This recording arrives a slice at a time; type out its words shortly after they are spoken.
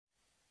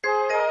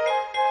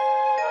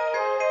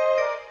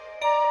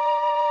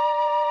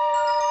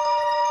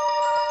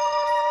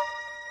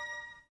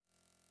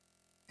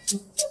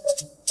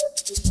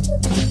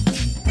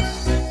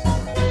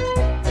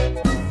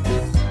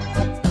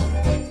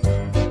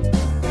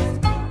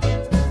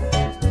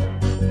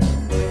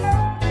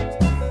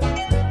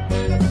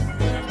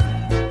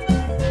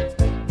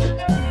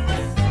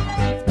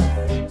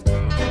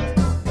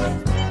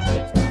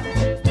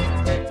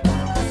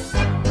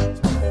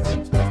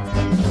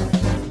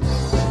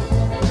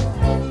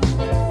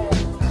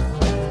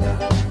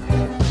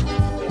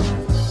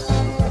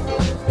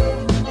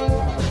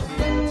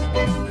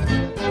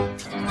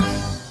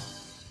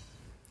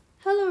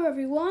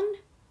Everyone,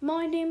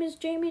 my name is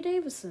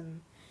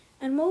Davison,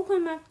 and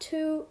welcome back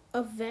to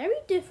a very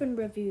different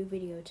review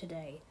video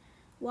today.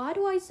 Why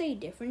do I say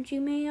different, you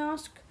may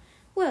ask?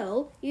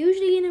 Well,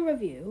 usually in a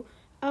review,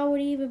 I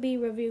would either be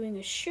reviewing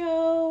a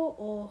show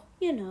or,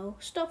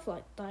 stuff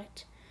like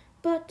that.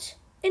 But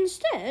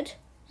instead,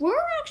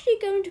 we're actually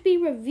going to be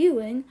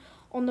reviewing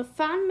on the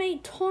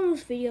fan-made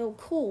Thomas video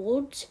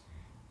called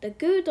The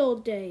Good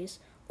Old Days,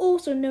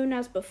 also known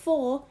as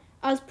before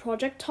as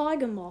Project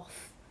Tiger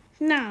Moth.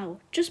 Now,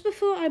 just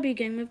before I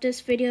begin with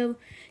this video,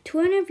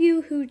 to any of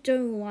you who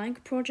don't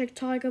like Project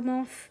Tiger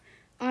Moth,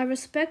 I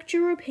respect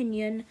your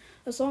opinion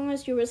as long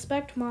as you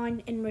respect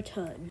mine in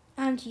return.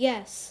 And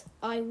yes,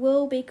 I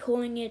will be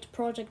calling it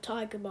Project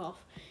Tiger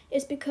Moth.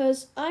 It's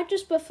because I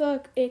just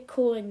prefer it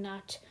calling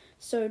that,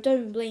 so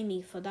don't blame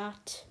me for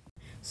that.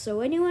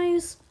 So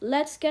anyways,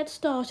 let's get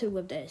started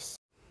with this.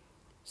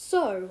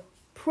 So,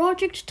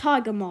 Project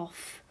Tiger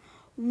Moth.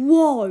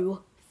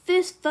 Whoa,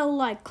 this felt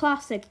like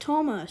classic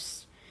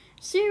Thomas.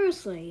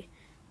 Seriously,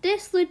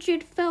 this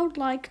legit felt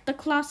like the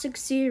classic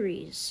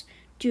series,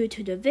 due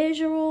to the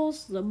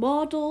visuals, the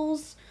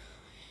models.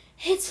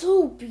 It's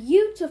all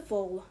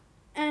beautiful.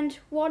 And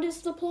what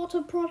is the plot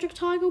of Project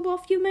Tiger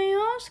Moth, you may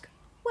ask?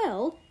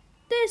 Well,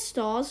 this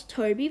stars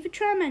Toby the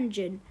Tram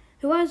Engine,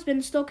 who has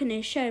been stuck in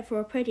his shed for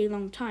a pretty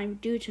long time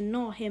due to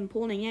not him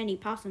pulling any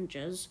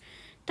passengers.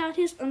 That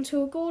is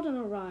until Gordon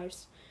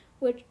arrives,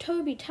 which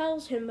Toby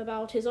tells him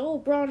about his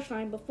old branch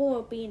line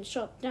before being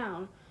shut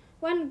down.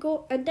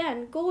 And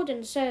then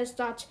Gordon says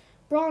that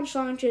branch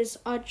lines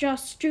are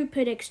just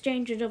stupid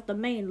exchanges of the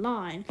main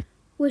line,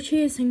 which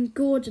is in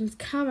Gordon's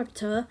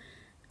character.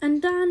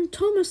 And then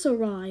Thomas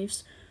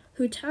arrives,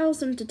 who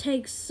tells him to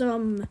take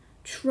some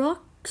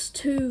trucks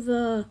to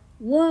the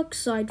work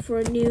site for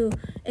a new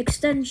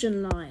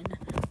extension line,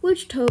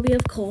 which Toby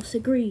of course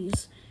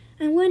agrees.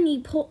 And when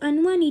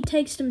he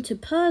takes them to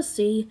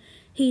Percy,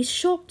 he's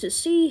shocked to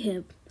see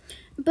him,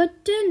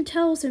 but then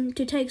tells him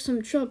to take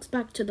some trucks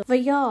back to the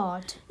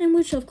yard, in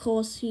which of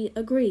course he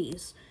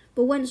agrees.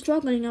 But when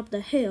struggling up the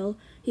hill,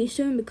 he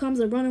soon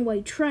becomes a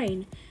runaway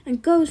train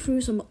and goes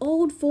through some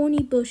old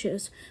thorny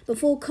bushes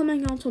before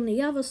coming out on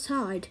the other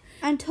side.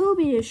 And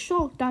Toby is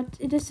shocked that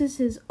this is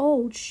his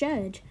old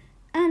shed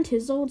and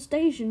his old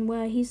station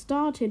where he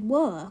started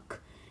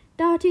work.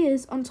 That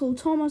is until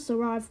Thomas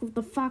arrived with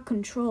the Fat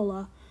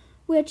Controller,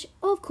 which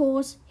of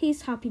course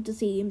he's happy to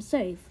see him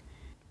safe.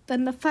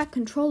 Then the Fat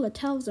Controller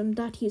tells him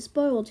that he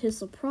spoiled his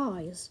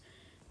surprise.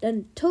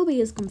 Then Toby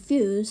is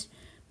confused,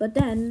 but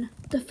then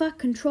the Fat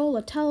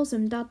Controller tells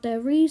him that they're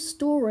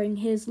restoring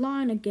his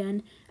line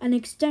again and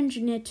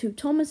extending it to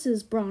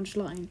Thomas's branch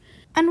line,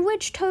 and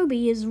which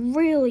Toby is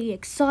really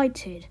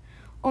excited.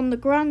 On the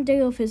grand day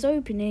of his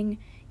opening,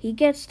 he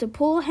gets to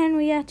pull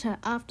Henrietta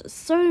after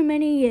so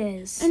many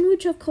years, and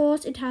which of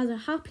course it has a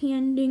happy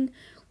ending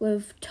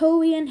with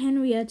Toby and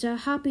Henrietta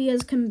happy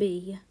as can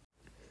be.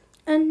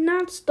 And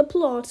that's the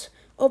plot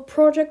of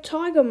Project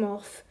Tiger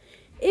Moth.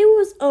 It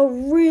was a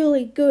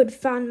really good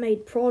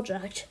fan-made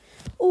project.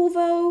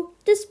 Although,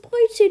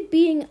 despite it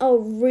being a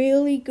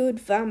really good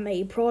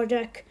fan-made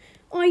project,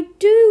 I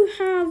do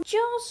have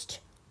just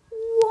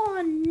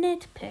one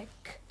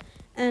nitpick.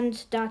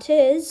 And that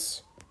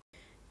is,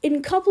 in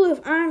a couple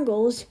of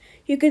angles,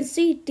 you can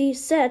see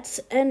these sets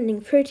ending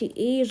pretty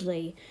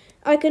easily.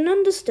 I can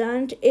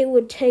understand it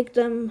would take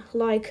them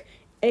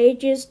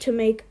ages to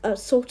make a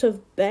sort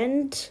of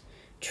bend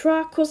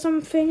track or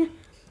something,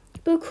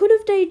 but could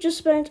have they just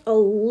spent a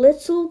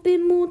little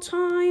bit more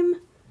time?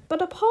 But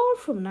apart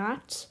from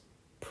that,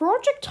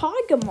 Project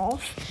Tiger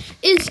Moth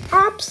is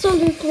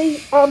absolutely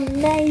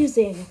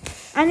amazing,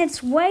 and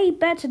it's way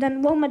better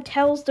than what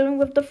Mattel's doing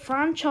with the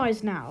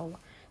franchise now.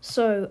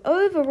 So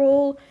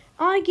overall,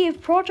 I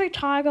give Project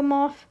Tiger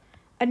Moth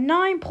a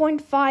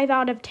 9.5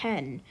 out of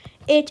 10.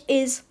 It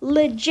is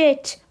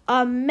legit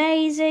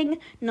amazing,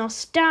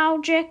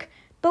 nostalgic,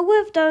 but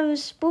with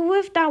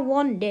that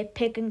one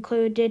nitpick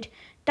included,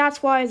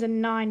 that's why it's a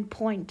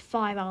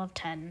 9.5 out of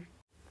 10.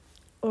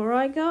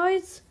 Alright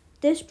guys,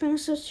 this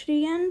brings us to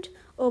the end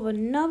of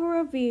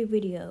another review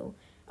video.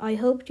 I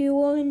hope you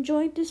all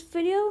enjoyed this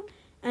video,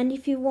 and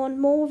if you want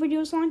more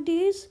videos like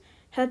these,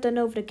 hit the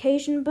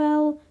notification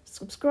bell,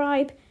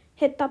 subscribe,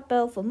 hit that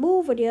bell for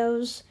more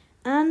videos,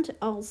 and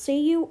I'll see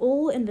you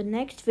all in the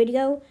next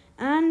video,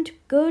 and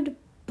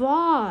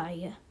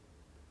goodbye.